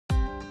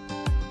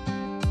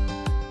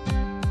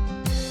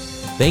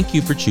Thank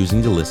you for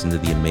choosing to listen to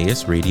the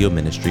Emmaus Radio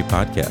Ministry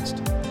podcast.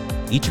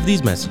 Each of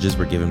these messages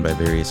were given by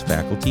various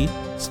faculty,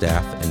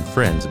 staff, and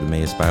friends of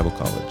Emmaus Bible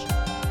College.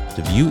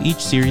 To view each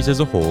series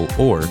as a whole,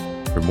 or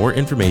for more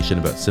information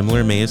about similar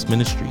Emmaus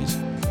ministries,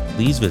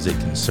 please visit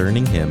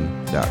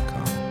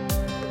concerninghim.com.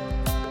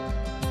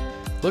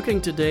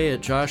 Looking today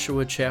at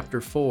Joshua chapter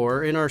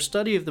 4, in our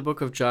study of the book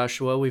of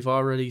Joshua, we've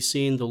already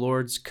seen the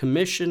Lord's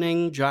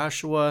commissioning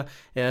Joshua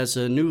as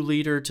a new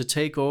leader to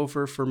take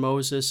over for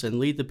Moses and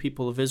lead the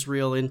people of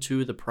Israel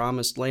into the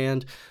promised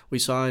land. We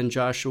saw in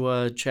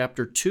Joshua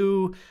chapter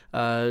 2,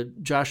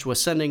 Joshua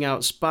sending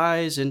out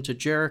spies into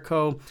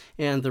Jericho,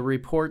 and the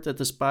report that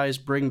the spies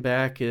bring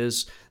back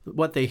is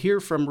what they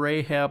hear from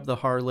Rahab the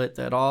harlot,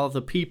 that all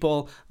the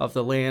people of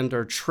the land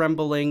are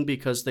trembling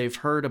because they've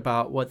heard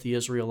about what the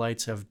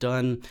Israelites have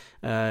done,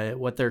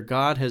 what their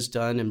God has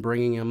done in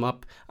bringing them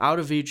up out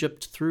of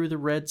Egypt through the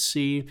Red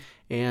Sea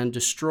and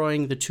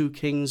destroying the two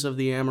kings of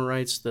the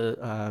Amorites,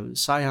 the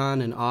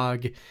Sihon and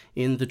Og,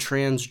 in the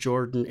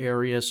Transjordan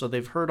area. So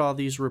they've heard all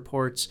these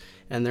reports,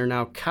 and they're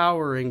now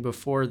cowering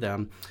before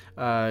them.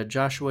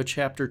 Joshua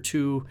chapter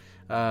 2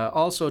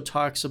 also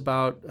talks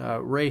about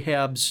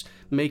Rahab's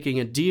making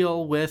a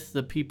deal with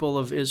the people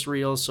of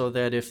Israel so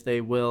that if they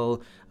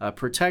will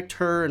protect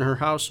her and her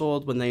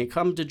household when they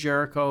come to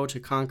Jericho to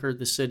conquer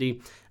the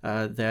city,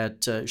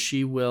 that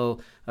she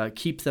will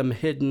keep them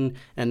hidden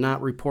and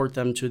not report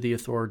them to the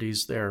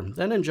authorities there.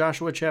 Then in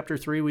Joshua chapter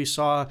 3, we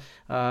saw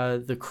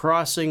the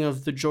crossing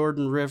of the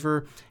Jordan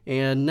River,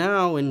 and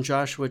now in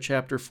Joshua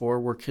chapter 4,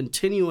 we're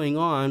continuing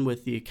on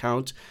with the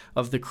account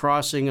of the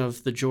crossing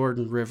of the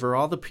Jordan River.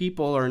 All the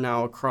people are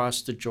now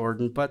across the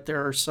Jordan, but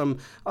there are some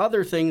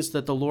other things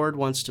that the Lord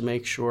wants to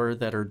make sure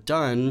that are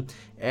done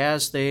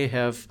as they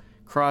have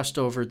crossed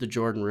over the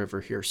Jordan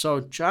River here. So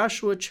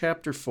Joshua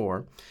chapter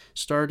 4,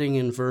 starting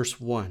in verse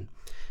 1.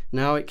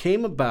 Now it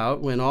came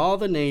about when all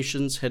the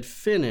nation had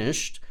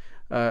finished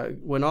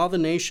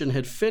crossing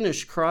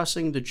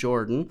the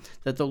Jordan,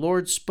 that the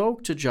Lord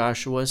spoke to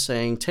Joshua,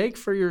 saying, Take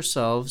for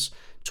yourselves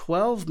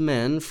 12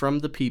 men from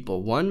the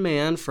people, 1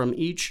 man from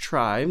each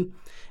tribe,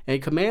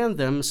 and command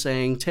them,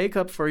 saying, Take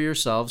up for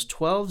yourselves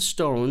 12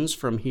 stones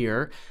from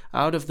here,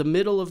 out of the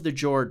middle of the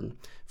Jordan,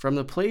 from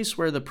the place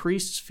where the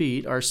priest's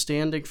feet are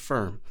standing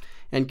firm,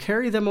 and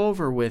carry them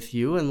over with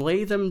you, and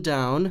lay them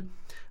down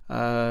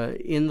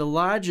in the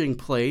lodging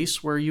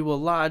place where you will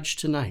lodge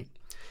tonight.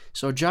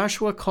 So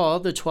Joshua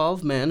called the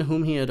 12 men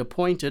whom he had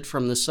appointed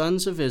from the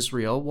sons of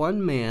Israel,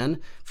 1 man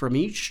from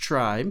each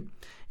tribe,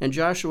 and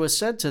Joshua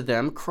said to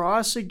them,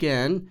 Cross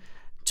again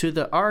to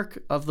the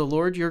ark of the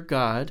Lord your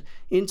God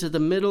into the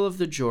middle of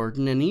the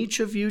Jordan, and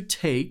each of you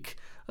take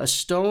a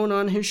stone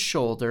on his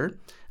shoulder,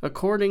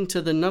 according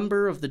to the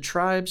number of the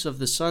tribes of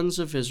the sons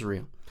of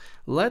Israel.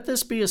 Let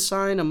this be a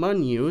sign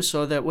among you,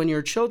 so that when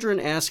your children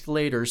ask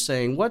later,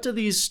 saying, What do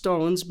these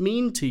stones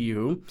mean to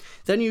you?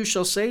 Then you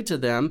shall say to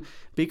them,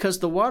 Because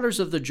the waters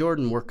of the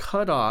Jordan were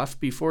cut off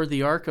before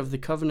the ark of the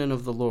covenant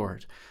of the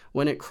Lord.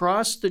 When it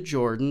crossed the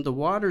Jordan, the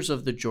waters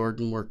of the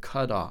Jordan were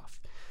cut off.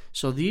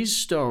 So these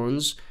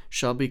stones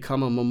shall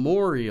become a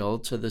memorial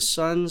to the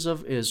sons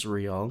of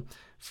Israel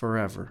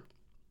forever.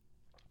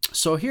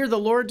 So here the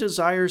Lord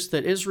desires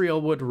that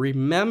Israel would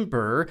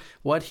remember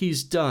what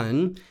he's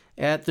done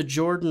at the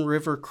Jordan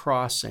River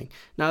crossing.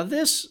 Now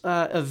this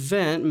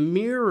event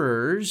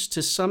mirrors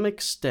to some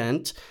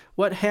extent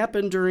what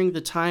happened during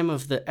the time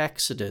of the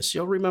Exodus.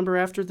 You'll remember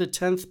after the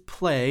 10th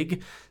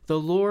plague, the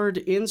Lord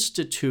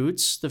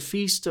institutes the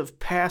feast of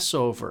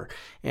Passover,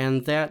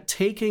 and that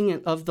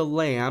taking of the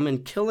lamb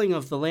and killing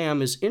of the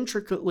lamb is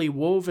intricately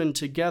woven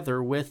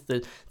together with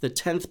the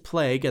 10th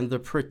plague and the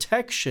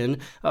protection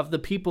of the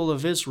people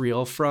of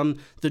Israel from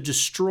the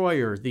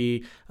destroyer,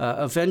 the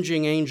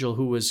avenging angel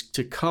who was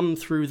to come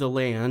through the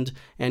land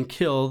and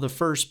kill the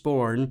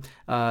firstborn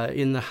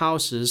in the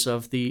houses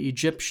of the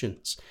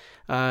Egyptians.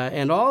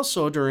 And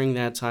also during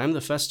that time,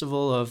 the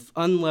festival of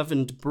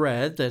unleavened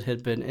bread that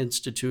had been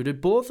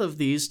instituted, both of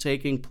these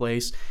taking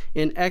place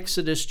in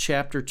Exodus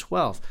chapter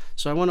 12.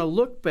 So I want to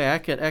look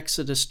back at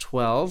Exodus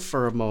 12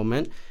 for a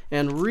moment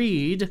and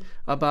read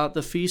about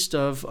the Feast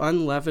of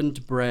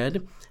Unleavened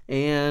Bread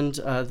and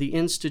the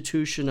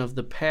institution of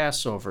the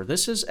Passover.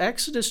 This is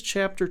Exodus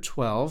chapter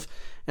 12,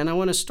 and I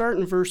want to start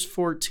in verse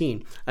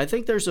 14. I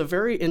think there's a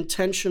very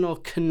intentional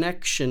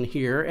connection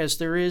here, as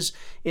there is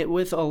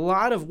with a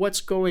lot of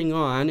what's going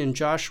on in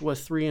Joshua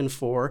 3 and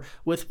 4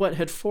 with what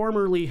had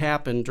formerly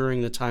happened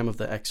during the time of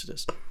the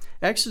Exodus.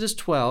 Exodus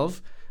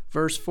 12,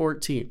 verse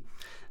 14.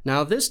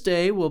 Now this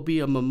day will be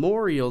a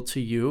memorial to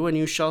you, and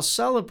you shall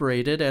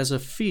celebrate it as a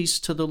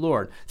feast to the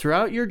Lord.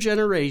 Throughout your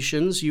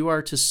generations, you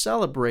are to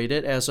celebrate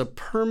it as a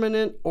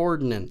permanent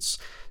ordinance.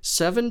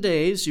 7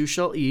 days you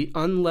shall eat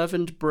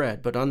unleavened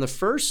bread, but on the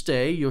first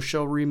day you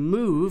shall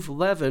remove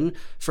leaven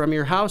from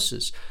your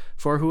houses.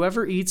 For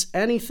whoever eats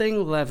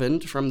anything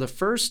leavened from the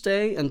first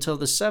day until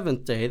the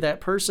 7th day, that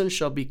person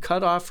shall be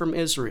cut off from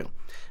Israel.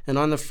 And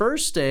on the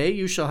first day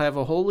you shall have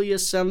a holy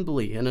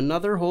assembly, and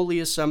another holy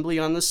assembly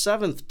on the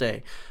 7th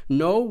day.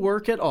 No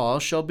work at all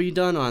shall be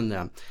done on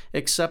them,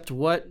 except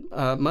what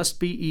must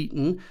be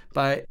eaten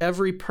by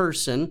every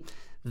person.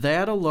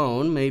 That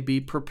alone may be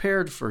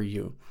prepared for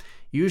you.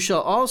 You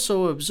shall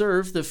also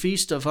observe the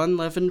feast of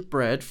unleavened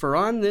bread, for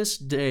on this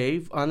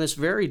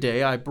very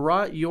day, I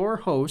brought your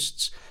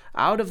hosts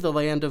out of the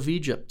land of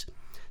Egypt.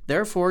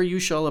 Therefore you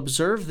shall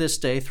observe this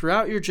day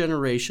throughout your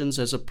generations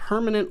as a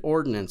permanent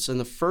ordinance. In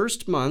the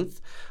first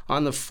month,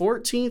 on the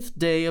 14th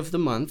day of the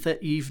month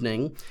at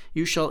evening,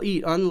 you shall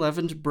eat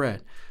unleavened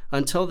bread,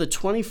 until the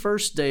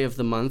 21st day of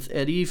the month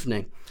at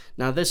evening.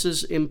 Now, this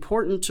is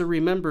important to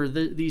remember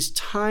these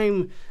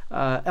time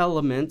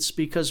elements,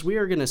 because we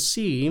are going to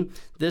see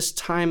this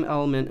time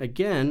element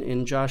again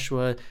in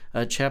Joshua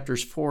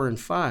chapters 4 and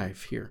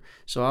 5 here.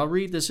 So I'll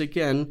read this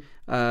again.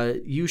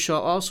 You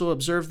shall also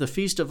observe the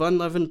feast of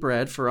unleavened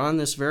bread, for on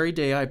this very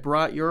day I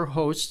brought your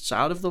hosts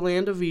out of the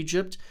land of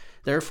Egypt.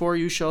 Therefore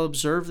you shall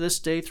observe this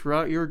day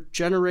throughout your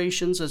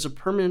generations as a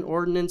permanent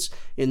ordinance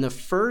in the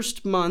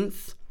first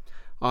month,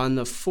 on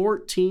the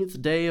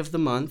 14th day of the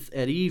month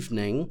at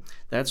evening.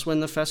 That's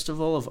when the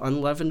festival of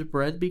unleavened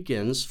bread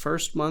begins,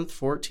 first month,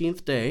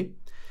 14th day,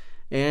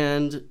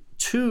 and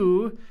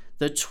to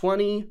the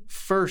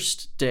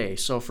 21st day.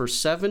 So for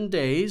 7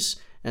 days,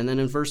 and then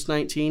in verse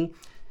 19,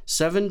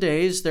 7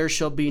 days there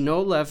shall be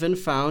no leaven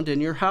found in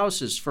your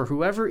houses, for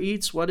whoever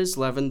eats what is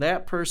leavened,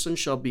 that person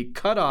shall be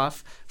cut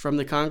off from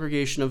the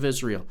congregation of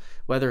Israel,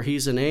 whether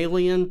he's an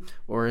alien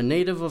or a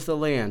native of the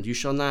land. You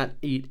shall not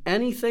eat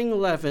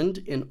anything leavened.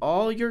 In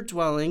all your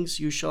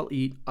dwellings you shall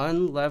eat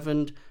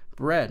unleavened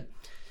bread.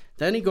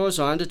 Then he goes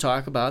on to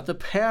talk about the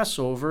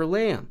Passover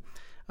lamb.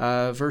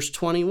 Verse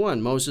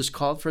 21, Moses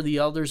called for the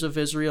elders of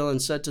Israel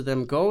and said to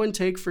them, Go and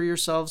take for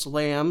yourselves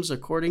lambs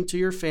according to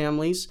your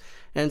families,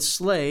 and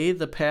slay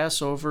the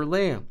Passover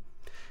lamb.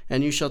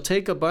 And you shall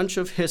take a bunch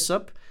of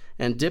hyssop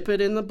and dip it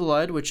in the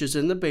blood which is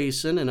in the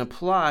basin, and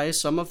apply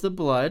some of the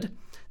blood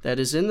that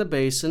is in the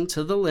basin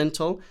to the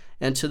lintel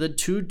and to the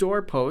 2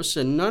 doorposts,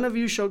 and none of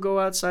you shall go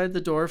outside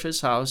the door of his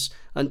house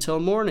until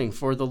morning,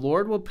 for the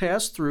Lord will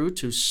pass through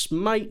to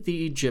smite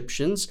the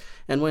Egyptians.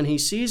 And when he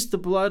sees the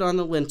blood on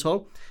the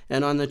lintel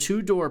and on the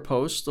 2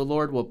 doorposts, the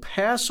Lord will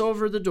pass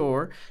over the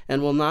door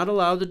and will not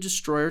allow the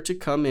destroyer to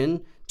come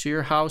in to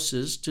your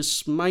houses to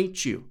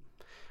smite you.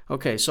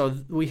 Okay, so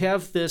we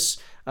have these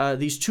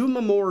 2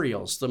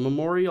 memorials, the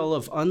memorial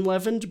of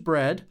unleavened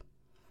bread,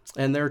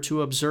 and they're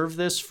to observe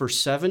this for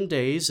 7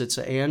 days. It's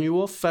an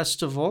annual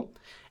festival,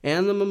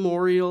 and the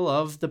memorial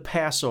of the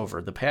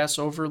Passover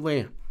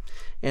lamb.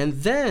 And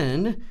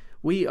then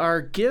we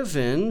are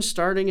given,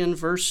 starting in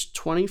verse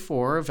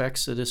 24 of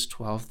Exodus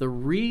 12, the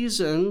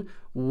reason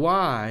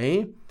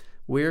why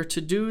we're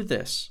to do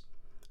this.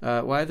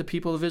 Why the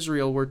people of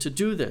Israel were to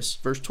do this.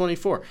 Verse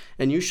 24,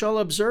 And you shall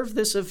observe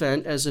this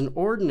event as an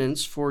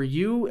ordinance for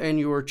you and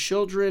your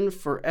children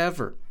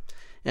forever.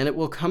 And it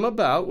will come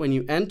about when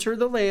you enter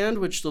the land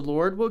which the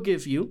Lord will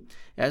give you,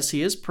 as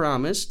he has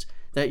promised,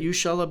 that you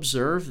shall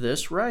observe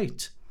this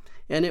rite.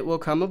 And it will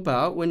come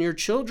about when your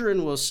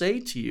children will say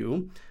to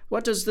you,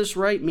 What does this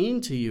rite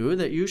mean to you?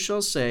 That you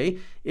shall say,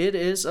 It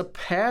is a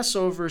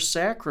Passover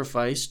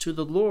sacrifice to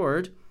the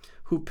Lord,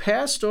 who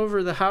passed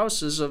over the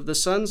houses of the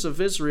sons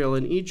of Israel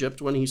in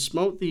Egypt when he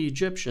smote the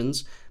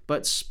Egyptians,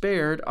 but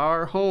spared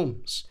our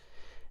homes.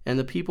 And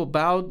the people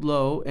bowed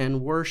low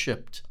and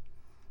worshipped.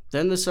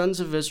 Then the sons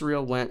of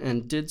Israel went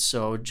and did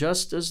so,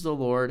 just as the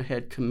Lord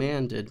had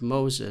commanded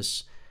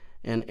Moses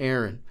and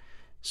Aaron.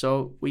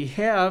 So we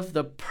have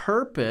the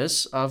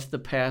purpose of the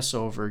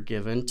Passover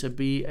given to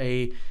be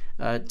a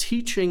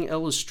teaching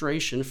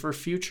illustration for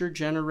future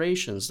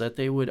generations, that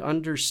they would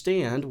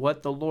understand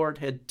what the Lord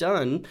had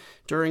done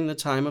during the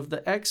time of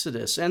the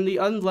Exodus. And the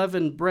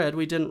unleavened bread,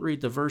 we didn't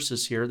read the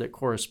verses here that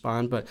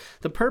correspond, but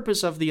the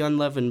purpose of the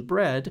unleavened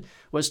bread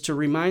was to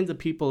remind the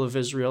people of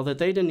Israel that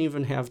they didn't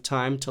even have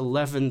time to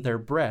leaven their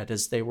bread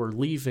as they were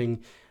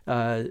leaving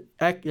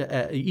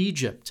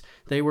Egypt.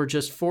 They were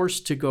just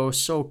forced to go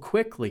so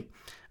quickly.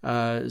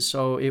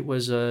 So it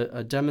was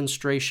a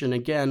demonstration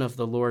again of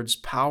the Lord's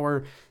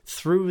power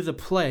through the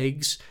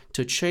plagues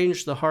to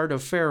change the heart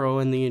of Pharaoh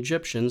and the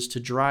Egyptians to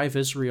drive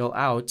Israel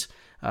out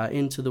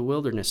into the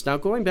wilderness. Now,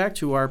 going back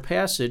to our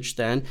passage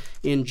then,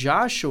 in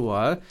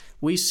Joshua,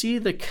 we see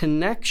the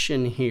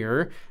connection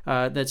here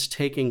that's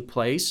taking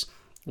place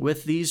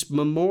with these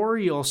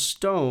memorial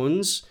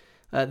stones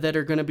that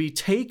are going to be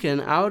taken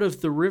out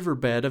of the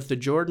riverbed of the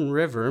Jordan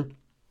River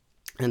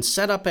and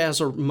set up as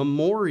a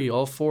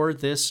memorial for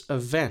this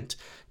event.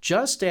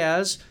 Just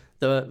as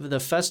the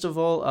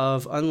festival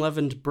of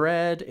unleavened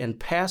bread and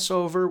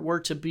Passover were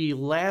to be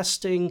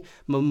lasting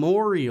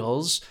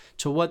memorials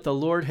to what the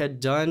Lord had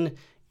done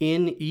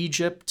in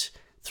Egypt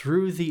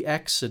through the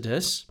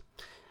Exodus,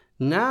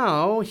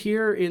 Now,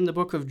 here in the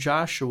book of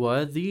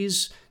Joshua,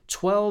 these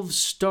 12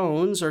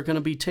 stones are going to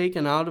be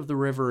taken out of the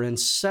river and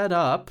set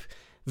up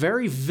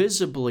very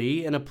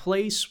visibly in a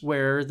place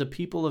where the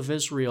people of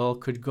Israel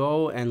could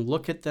go and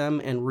look at them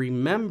and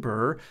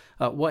remember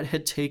what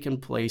had taken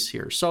place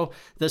here. So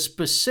the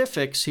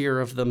specifics here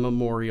of the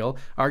memorial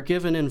are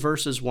given in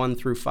verses 1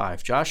 through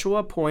 5. Joshua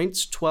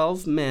appoints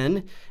 12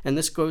 men, and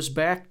this goes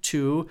back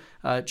to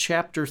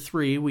chapter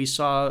 3. We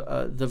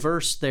saw the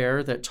verse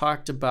there that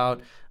talked about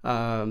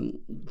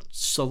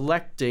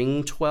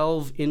selecting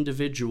 12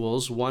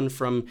 individuals, one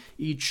from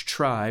each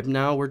tribe.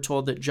 Now we're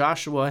told that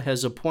Joshua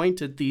has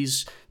appointed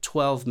these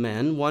 12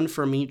 men, one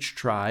from each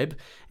tribe,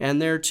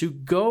 and they're to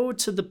go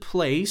to the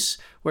place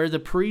where the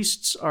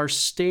priests are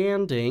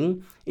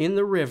standing in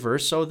the river.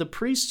 So the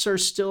priests are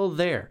still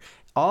there.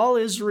 All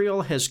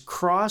Israel has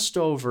crossed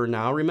over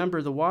now.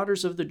 Remember, the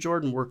waters of the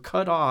Jordan were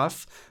cut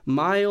off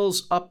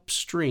miles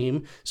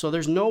upstream, so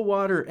there's no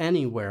water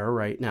anywhere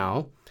right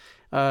now.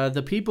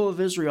 The people of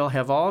Israel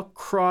have all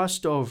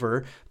crossed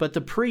over, but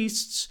the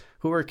priests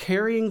who are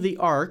carrying the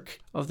Ark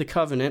of the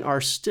Covenant are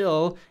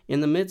still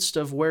in the midst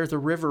of where the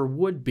river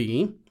would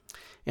be.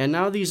 And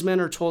now these men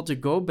are told to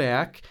go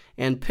back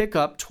and pick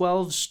up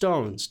 12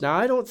 stones. Now,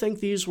 I don't think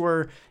these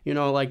were,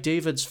 like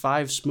David's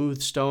 5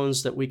 smooth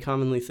stones that we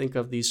commonly think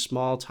of, these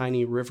small,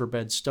 tiny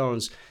riverbed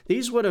stones.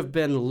 These would have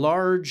been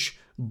large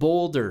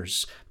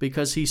boulders,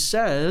 because he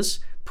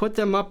says, put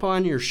them up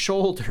on your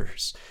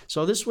shoulders.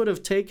 So this would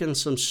have taken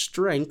some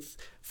strength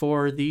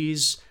for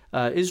these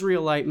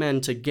Israelite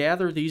men to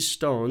gather these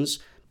stones,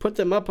 put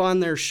them up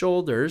on their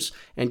shoulders,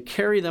 and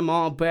carry them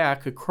all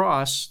back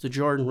across the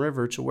Jordan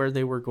River to where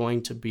they were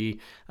going to be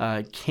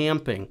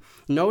camping.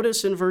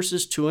 Notice in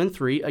verses 2 and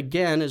 3,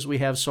 again, as we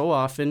have so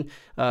often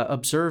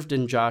observed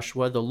in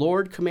Joshua, the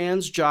Lord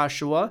commands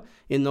Joshua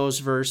in those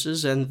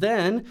verses, and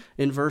then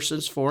in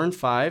verses 4 and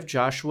 5,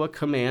 Joshua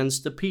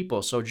commands the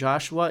people. So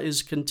Joshua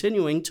is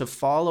continuing to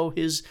follow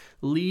his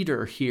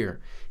leader here.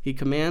 He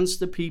commands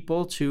the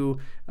people to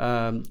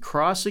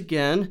cross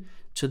again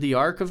to the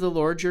ark of the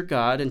Lord your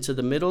God, into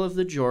the middle of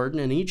the Jordan,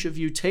 and each of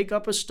you take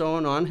up a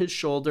stone on his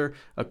shoulder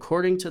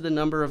according to the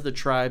number of the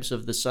tribes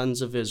of the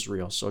sons of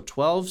Israel. So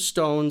 12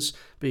 stones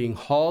being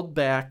hauled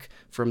back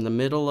from the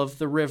middle of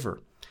the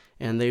river,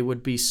 and they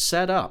would be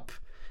set up.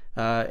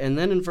 And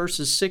then in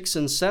verses 6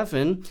 and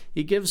 7,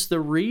 he gives the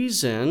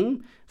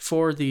reason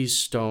for these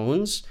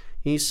stones.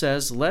 He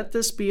says, let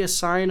this be a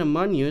sign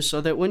among you,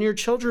 so that when your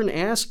children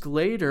ask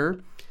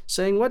later,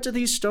 saying, what do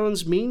these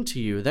stones mean to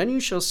you? Then you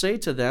shall say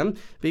to them,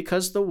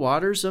 because the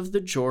waters of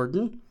the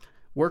Jordan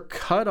were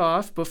cut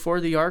off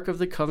before the ark of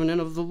the covenant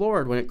of the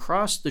Lord. When it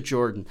crossed the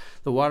Jordan,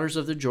 the waters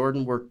of the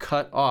Jordan were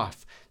cut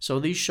off. So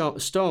these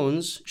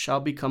stones shall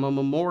become a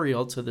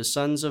memorial to the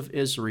sons of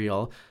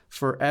Israel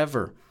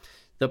forever.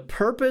 The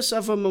purpose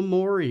of a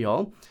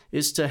memorial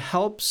is to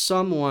help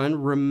someone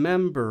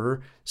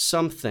remember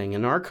something.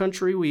 In our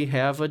country, we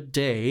have a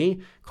day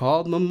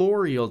called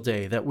Memorial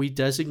Day that we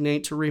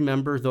designate to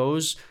remember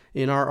those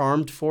in our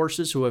armed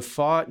forces who have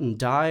fought and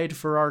died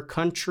for our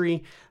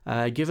country,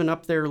 given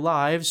up their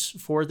lives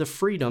for the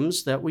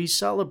freedoms that we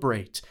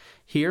celebrate.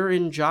 Here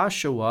in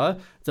Joshua,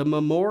 the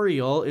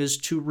memorial is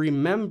to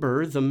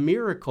remember the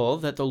miracle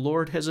that the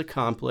Lord has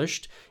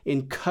accomplished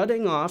in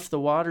cutting off the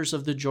waters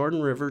of the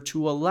Jordan River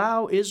to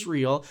allow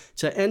Israel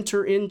to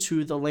enter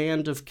into the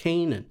land of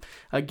Canaan.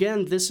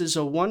 Again, this is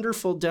a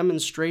wonderful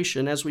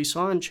demonstration. As we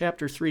saw in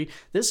chapter 3,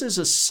 this is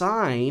a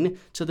sign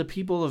to the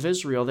people of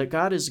Israel that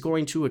God is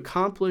going to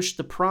accomplish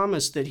the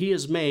promise that he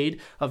has made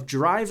of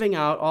driving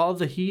out all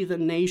the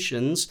heathen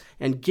nations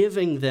and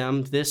giving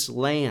them this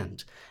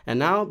land. And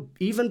now,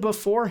 even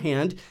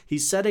beforehand,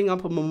 he's setting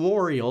up a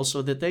memorial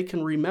so that they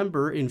can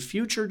remember in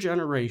future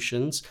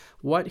generations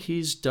what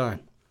he's done.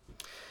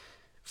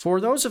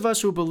 For those of us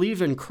who believe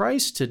in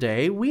Christ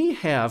today, we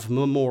have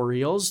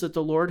memorials that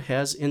the Lord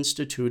has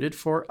instituted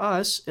for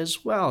us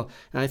as well.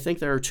 And I think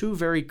there are 2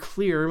 very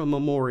clear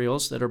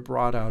memorials that are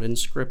brought out in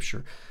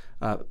Scripture.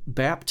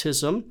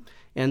 Baptism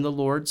and the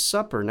Lord's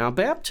Supper. Now,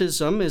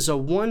 baptism is a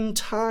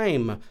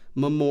one-time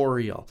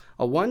memorial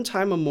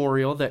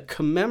that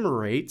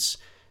commemorates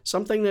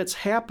something that's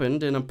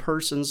happened in a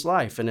person's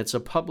life, and it's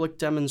a public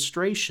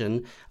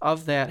demonstration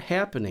of that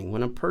happening.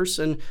 When a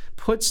person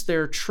puts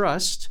their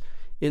trust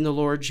in the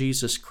Lord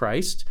Jesus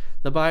Christ,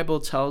 the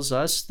Bible tells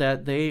us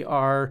that they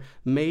are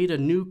made a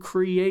new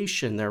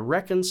creation. They're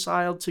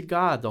reconciled to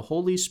God. The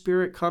Holy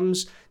Spirit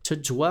comes to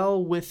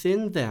dwell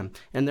within them,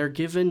 and they're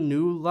given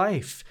new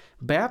life.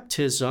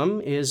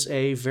 Baptism is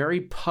a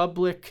very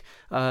public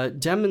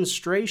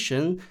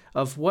demonstration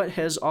of what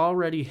has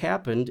already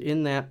happened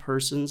in that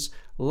person's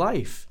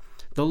life.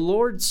 The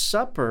Lord's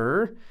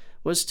Supper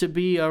was to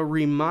be a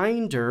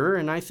reminder,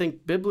 and I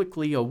think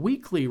biblically a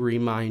weekly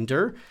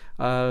reminder,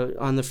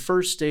 on the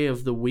first day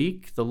of the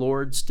week, the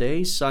Lord's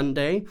Day,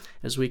 Sunday,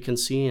 as we can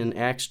see in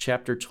Acts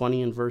chapter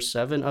 20 and verse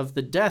 7, of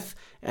the death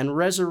and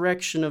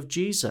resurrection of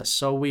Jesus.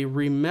 So we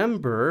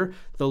remember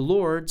the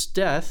Lord's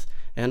death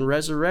and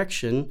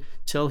resurrection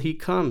till he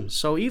comes.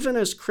 So even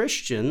as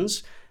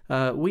Christians,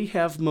 we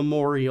have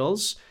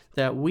memorials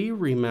that we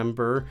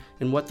remember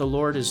and what the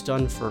Lord has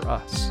done for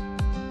us.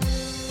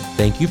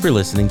 Thank you for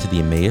listening to the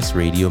Emmaus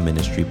Radio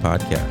Ministry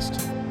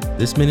podcast.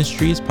 This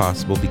ministry is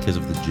possible because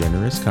of the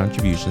generous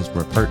contributions from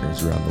our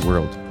partners around the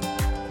world.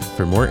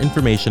 For more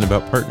information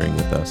about partnering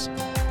with us,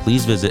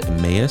 please visit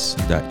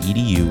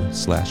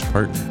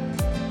emmaus.edu/partner.